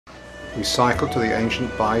we cycle to the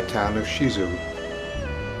ancient Bai town of Shizu.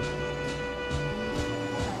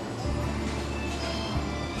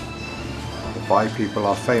 The Bai people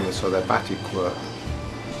are famous for their batik work.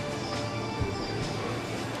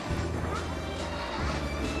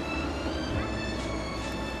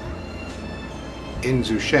 In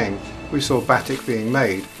Zusheng, we saw batik being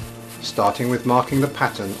made, starting with marking the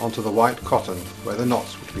pattern onto the white cotton where the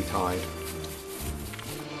knots would be tied.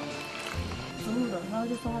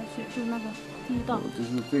 就是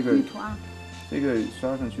这个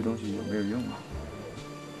刷上去东西有没有用？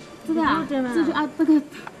这个啊，这就按这个，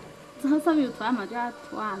它上面有图案嘛，就按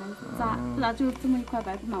图案来扎，不然就这么一块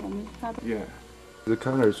白布嘛，我们扎的。 Yeah, the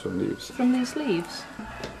colors from leaves. From these leaves?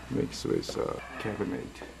 Mixed with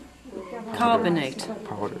carbonate. Carbonate.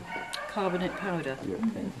 Powder. Carbonate powder. Yeah.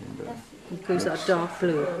 And, It gives that dark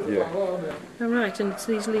blue. yeah. Oh, right, and it's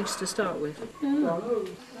these leaves to start with. Oh.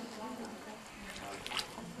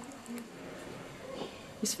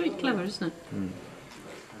 It's very clever, isn't it? Mm.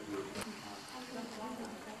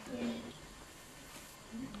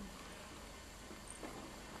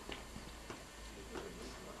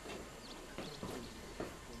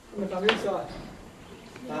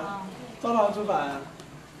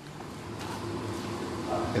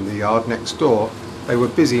 In the yard next door, they were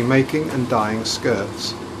busy making and dyeing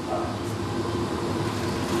skirts.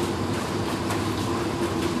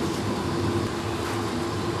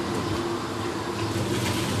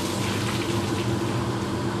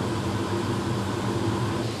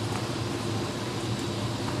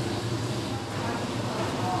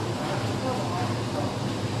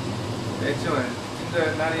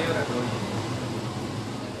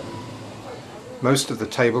 Most of the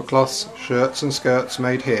tablecloths, shirts and skirts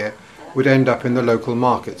made here would end up in the local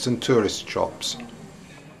markets and tourist shops.